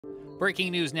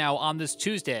Breaking news now on this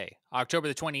Tuesday, October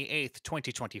the 28th,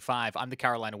 2025. I'm the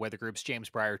Carolina Weather Group's James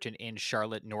Brierton in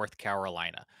Charlotte, North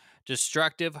Carolina.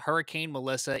 Destructive Hurricane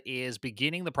Melissa is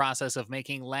beginning the process of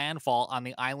making landfall on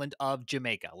the island of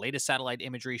Jamaica. Latest satellite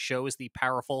imagery shows the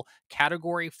powerful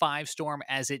Category 5 storm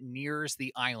as it nears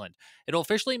the island. It'll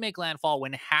officially make landfall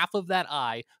when half of that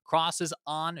eye crosses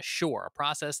on shore, a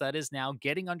process that is now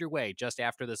getting underway just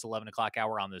after this 11 o'clock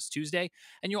hour on this Tuesday.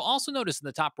 And you'll also notice in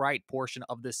the top right portion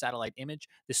of this satellite image,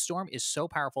 the storm is so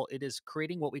powerful, it is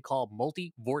creating what we call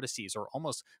multi-vortices, or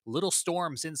almost little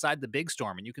storms inside the big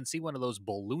storm. And you can see one of those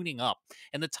ballooning up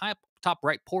in the top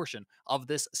right portion of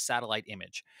this satellite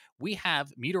image. We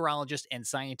have meteorologists and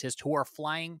scientists who are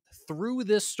flying through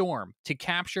this storm to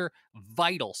capture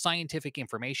vital scientific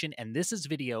information. And this is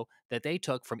video that they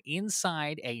took from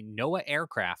inside a NOAA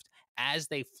aircraft as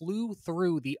they flew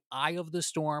through the eye of the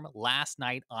storm last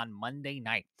night on Monday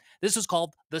night. This is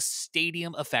called the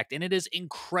stadium effect, and it is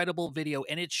incredible video,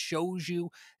 and it shows you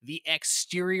the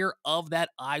exterior of that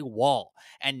eye wall.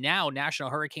 And now National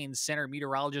Hurricane Center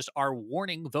meteorologists are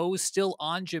warning those still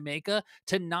on Jamaica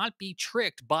to not be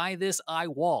tricked by this eye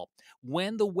wall.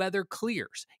 When the weather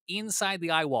clears inside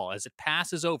the eye wall, as it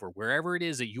passes over wherever it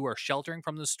is that you are sheltering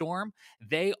from the storm,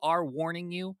 they are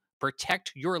warning you,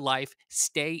 protect your life,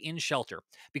 stay in shelter,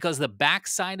 because the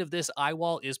backside of this eye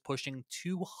wall is pushing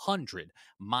 200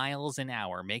 miles an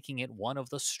hour, making it one of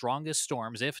the strongest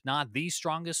storms, if not the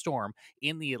strongest storm,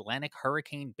 in the Atlantic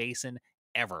hurricane basin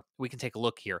ever. We can take a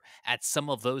look here at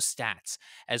some of those stats.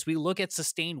 As we look at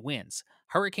sustained winds,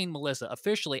 Hurricane Melissa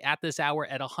officially at this hour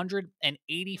at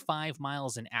 185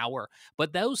 miles an hour.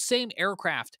 But those same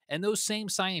aircraft and those same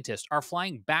scientists are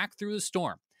flying back through the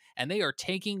storm, and they are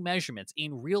taking measurements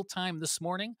in real time this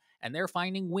morning, and they're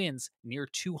finding winds near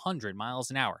 200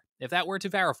 miles an hour. If that were to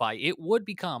verify, it would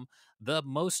become the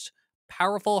most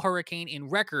powerful hurricane in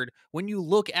record when you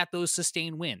look at those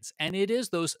sustained winds. And it is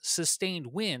those sustained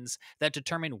winds that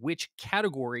determine which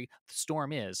category the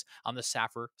storm is on the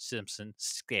Saffir-Simpson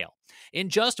scale. In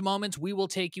just moments, we will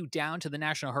take you down to the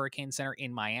National Hurricane Center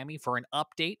in Miami for an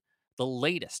update, the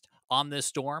latest on this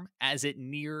storm as it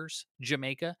nears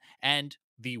Jamaica. And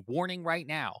the warning right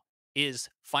now is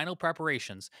final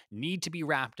preparations need to be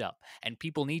wrapped up, and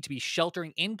people need to be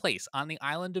sheltering in place on the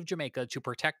island of Jamaica to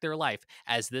protect their life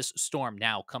as this storm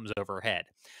now comes overhead.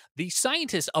 The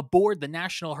scientists aboard the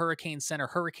National Hurricane Center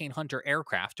Hurricane Hunter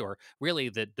aircraft, or really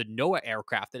the NOAA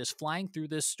aircraft that is flying through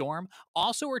this storm,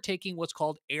 also are taking what's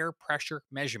called air pressure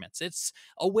measurements. It's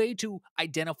a way to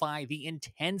identify the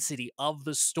intensity of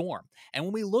the storm. And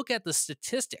when we look at the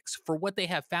statistics for what they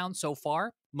have found so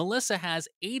far, Melissa has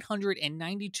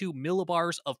 892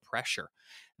 millibars of pressure.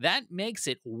 That makes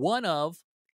it one of,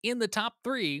 in the top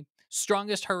three,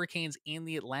 strongest hurricanes in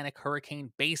the Atlantic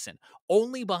hurricane basin,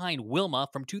 only behind Wilma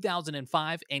from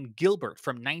 2005 and Gilbert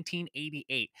from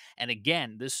 1988. And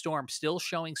again, this storm still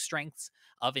showing strengths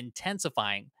of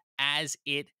intensifying as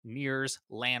it nears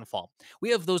landfall.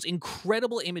 We have those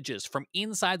incredible images from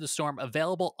inside the storm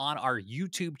available on our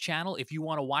YouTube channel if you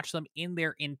want to watch them in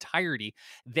their entirety.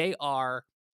 They are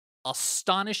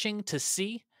astonishing to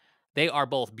see. They are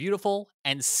both beautiful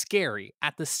and scary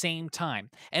at the same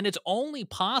time. And it's only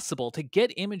possible to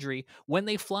get imagery when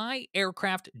they fly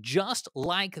aircraft just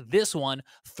like this one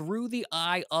through the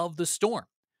eye of the storm.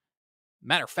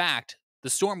 Matter of fact,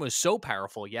 the storm was so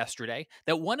powerful yesterday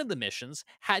that one of the missions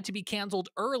had to be canceled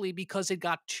early because it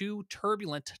got too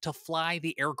turbulent to fly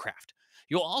the aircraft.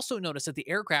 You'll also notice that the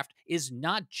aircraft is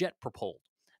not jet propelled,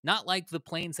 not like the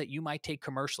planes that you might take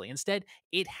commercially. Instead,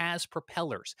 it has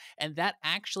propellers, and that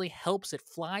actually helps it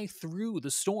fly through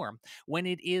the storm when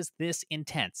it is this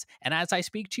intense. And as I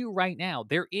speak to you right now,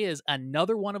 there is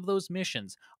another one of those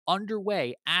missions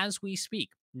underway as we speak.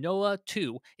 NOAA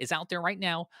 2 is out there right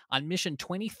now on mission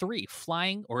 23,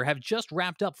 flying or have just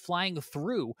wrapped up flying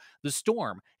through the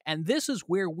storm. And this is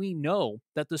where we know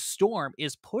that the storm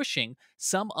is pushing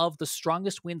some of the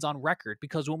strongest winds on record,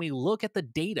 because when we look at the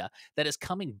data that is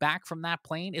coming back from that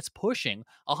plane, it's pushing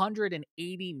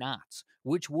 180 knots,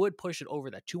 which would push it over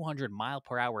that 200 mile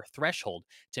per hour threshold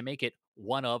to make it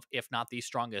one of, if not the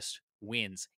strongest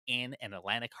winds in an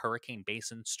Atlantic hurricane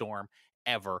basin storm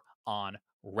ever on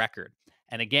record.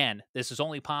 And again, this is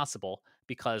only possible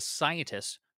because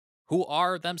scientists who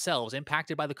are themselves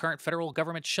impacted by the current federal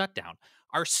government shutdown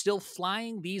are still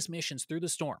flying these missions through the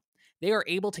storm. They are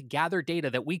able to gather data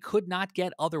that we could not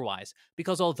get otherwise,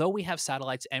 because although we have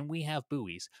satellites and we have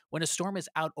buoys, when a storm is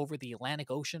out over the Atlantic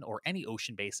Ocean or any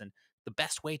ocean basin, the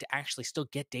best way to actually still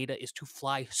get data is to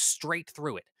fly straight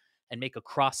through it and make a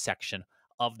cross section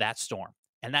of that storm.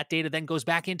 And that data then goes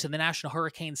back into the National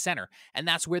Hurricane Center. And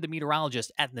that's where the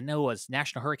meteorologists at the NOAA's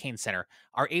National Hurricane Center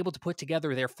are able to put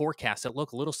together their forecasts that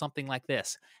look a little something like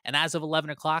this. And as of 11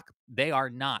 o'clock, they are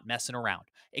not messing around.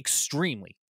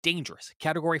 Extremely dangerous.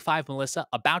 Category 5 Melissa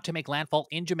about to make landfall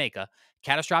in Jamaica,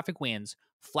 catastrophic winds,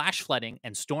 flash flooding,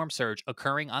 and storm surge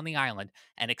occurring on the island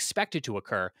and expected to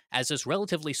occur as this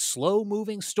relatively slow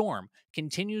moving storm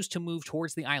continues to move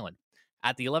towards the island.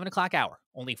 At the 11 o'clock hour,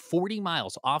 only 40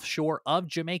 miles offshore of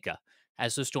Jamaica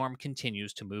as the storm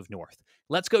continues to move north.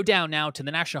 Let's go down now to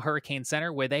the National Hurricane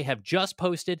Center where they have just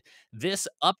posted this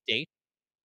update.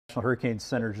 National Hurricane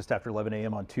Center just after 11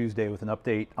 a.m. on Tuesday with an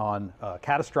update on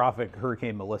catastrophic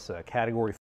Hurricane Melissa, a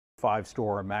Category 5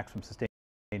 storm, maximum sustained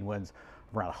winds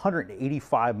around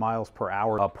 185 miles per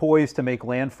hour, poised to make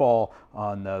landfall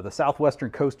on the southwestern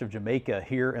coast of Jamaica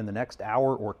here in the next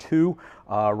hour or two.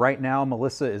 Right now,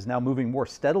 Melissa is now moving more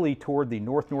steadily toward the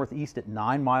north-northeast at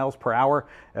 9 miles per hour.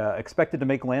 Expected to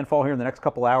make landfall here in the next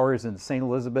couple hours in St.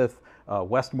 Elizabeth,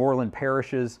 Westmoreland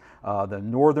parishes. The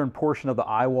northern portion of the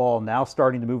eyewall now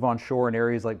starting to move on shore in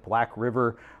areas like Black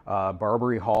River,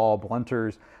 Barbary Hall,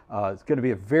 Blunters. It's going to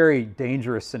be a very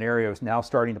dangerous scenario now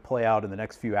starting to play out in the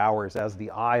next few hours as the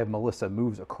eye of Melissa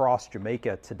moves across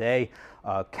Jamaica today.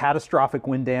 Catastrophic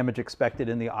wind damage expected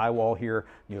in the eyewall here,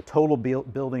 total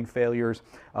building failures,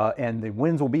 and the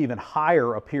winds will be even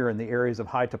higher up here in the areas of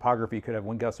high topography. You could have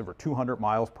wind gusts over 200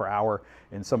 miles per hour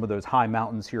in some of those high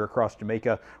mountains here across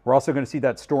Jamaica. We're also going to see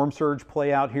that storm surge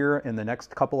play out here in the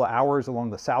next couple of hours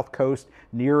along the south coast,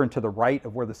 near and to the right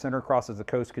of where the center crosses the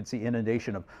coast. Could see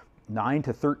inundation of 9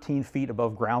 to 13 feet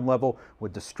above ground level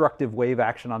with destructive wave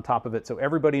action on top of it. So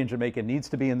everybody in Jamaica needs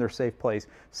to be in their safe place.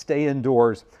 Stay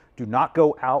indoors. Do not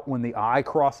go out when the eye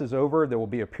crosses over. There will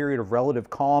be a period of relative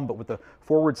calm, but with the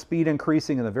forward speed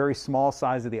increasing and the very small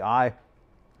size of the eye,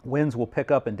 winds will pick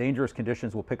up and dangerous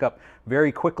conditions will pick up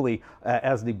very quickly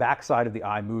as the backside of the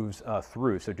eye moves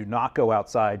through. So do not go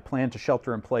outside. Plan to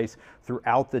shelter in place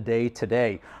throughout the day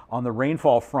today. On the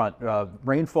rainfall front,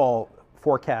 rainfall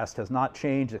forecast has not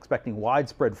changed, expecting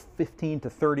widespread 15 to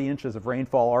 30 inches of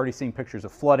rainfall. Already seeing pictures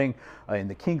of flooding in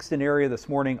the Kingston area this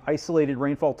morning. Isolated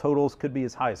rainfall totals could be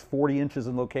as high as 40 inches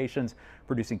in locations,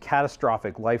 producing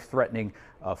catastrophic, life-threatening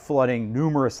flooding,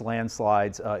 numerous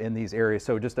landslides in these areas.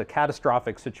 So just a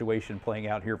catastrophic situation playing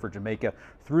out here for Jamaica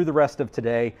through the rest of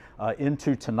today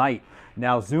into tonight.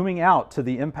 Now zooming out to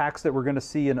the impacts that we're going to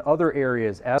see in other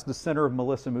areas as the center of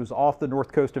Melissa moves off the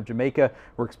north coast of Jamaica.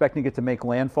 We're expecting it to make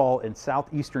landfall in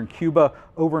southeastern Cuba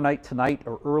overnight tonight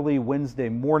or early Wednesday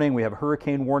morning. We have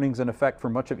hurricane warnings in effect for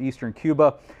much of eastern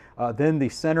Cuba. Then the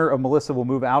center of Melissa will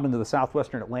move out into the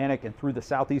southwestern Atlantic and through the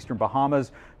southeastern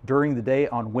Bahamas during the day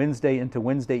on Wednesday into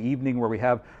Wednesday evening, where we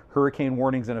have hurricane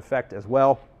warnings in effect as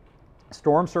well.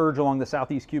 Storm surge along the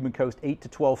southeast Cuban coast, 8 to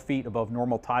 12 feet above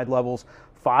normal tide levels.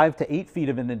 5 to 8 feet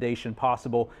of inundation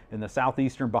possible in the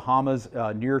southeastern Bahamas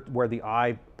near where the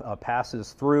eye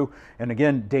passes through. And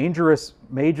again, dangerous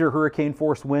major hurricane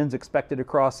force winds expected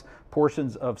across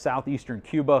portions of southeastern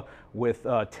Cuba with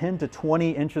 10 to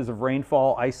 20 inches of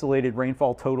rainfall, isolated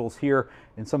rainfall totals here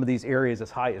in some of these areas as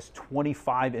high as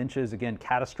 25 inches. Again,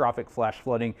 catastrophic flash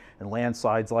flooding and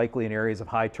landslides likely in areas of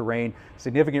high terrain.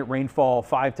 Significant rainfall,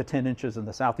 5 to 10 inches in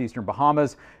the southeastern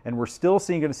Bahamas. And we're still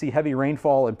going to see heavy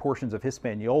rainfall in portions of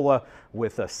Hispaniola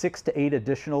with 6 to 8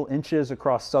 additional inches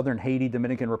across southern Haiti,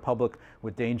 Dominican Republic,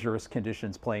 with dangerous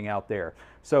conditions playing out there.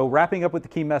 So wrapping up with the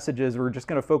key messages, we're just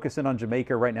going to focus in on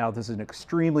Jamaica right now. This is an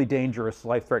extremely dangerous,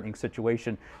 life-threatening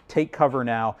situation. Take cover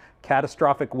now.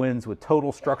 Catastrophic winds with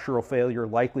total structural failure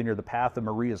likely near the path of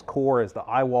Maria's core as the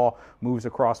eye wall moves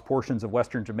across portions of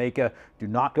western Jamaica. Do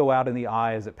not go out in the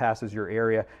eye as it passes your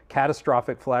area.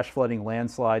 Catastrophic flash flooding,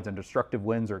 landslides, and destructive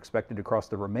winds are expected across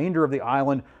the remainder of the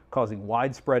island, causing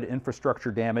widespread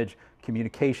infrastructure damage,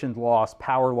 communications loss,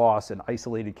 power loss in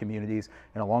isolated communities,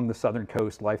 and along the southern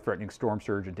coast, life-threatening storm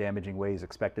surge and damaging waves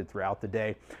expected throughout the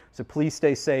day. So please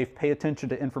stay safe, pay attention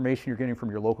to information you're getting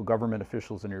from your local government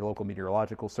officials and your local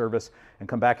meteorological service, and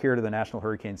come back here to the National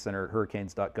Hurricane Center at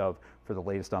hurricanes.gov for the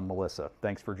latest on Melissa.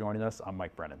 Thanks for joining us. I'm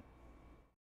Mike Brennan.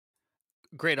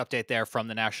 Great update there from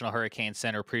the National Hurricane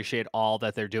Center. Appreciate all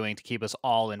that they're doing to keep us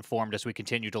all informed as we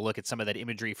continue to look at some of that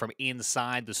imagery from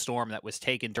inside the storm that was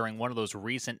taken during one of those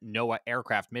recent NOAA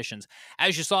aircraft missions.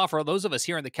 As you saw, for those of us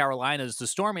here in the Carolinas, the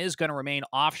storm is going to remain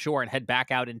offshore and head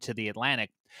back out into the Atlantic,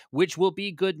 which will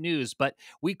be good news, but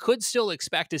we could still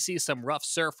expect to see some rough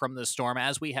surf from the storm,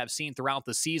 as we have seen throughout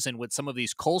the season with some of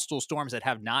these coastal storms that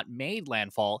have not made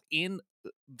landfall in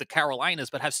the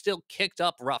Carolinas, but have still kicked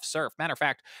up rough surf. Matter of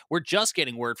fact, we're just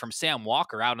getting word from Sam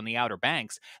Walker out on the Outer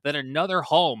Banks that another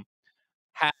home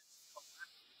has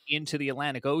into the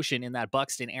Atlantic Ocean in that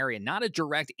Buxton area. Not a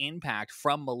direct impact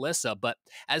from Melissa, but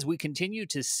as we continue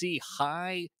to see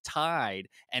high tide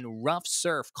and rough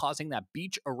surf causing that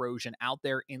beach erosion out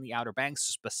there in the Outer Banks,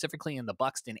 specifically in the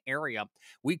Buxton area,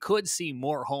 we could see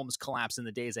more homes collapse in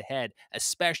the days ahead,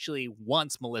 especially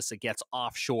once Melissa gets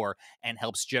offshore and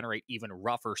helps generate even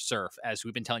rougher surf. As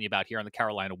we've been telling you about here on the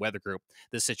Carolina Weather Group,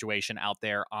 the situation out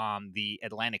there on the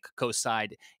Atlantic coast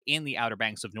side in the Outer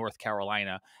Banks of North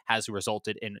Carolina has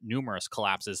resulted in numerous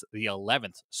collapses, the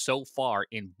 11th so far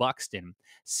in Buxton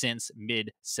since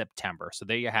mid-September. So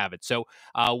there you have it. So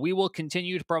we will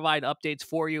continue to provide updates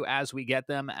for you as we get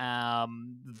them.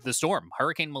 The storm,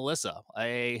 Hurricane Melissa,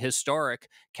 a historic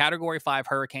Category 5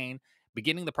 hurricane,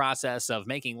 beginning the process of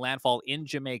making landfall in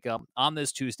Jamaica on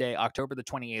this Tuesday, October the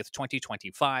 28th,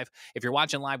 2025. If you're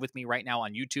watching live with me right now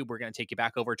on YouTube, we're going to take you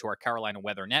back over to our Carolina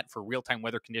Weather Net for real-time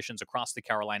weather conditions across the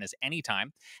Carolinas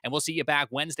anytime. And we'll see you back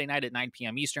Wednesday night at 9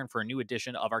 p.m. Eastern for a new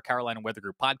edition of our Carolina Weather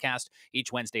Group podcast,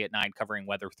 each Wednesday at 9, covering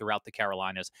weather throughout the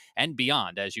Carolinas and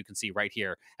beyond, as you can see right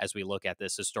here as we look at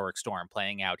this historic storm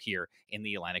playing out here in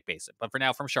the Atlantic Basin. But for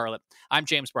now, from Charlotte, I'm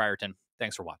James Brierton.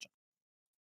 Thanks for watching.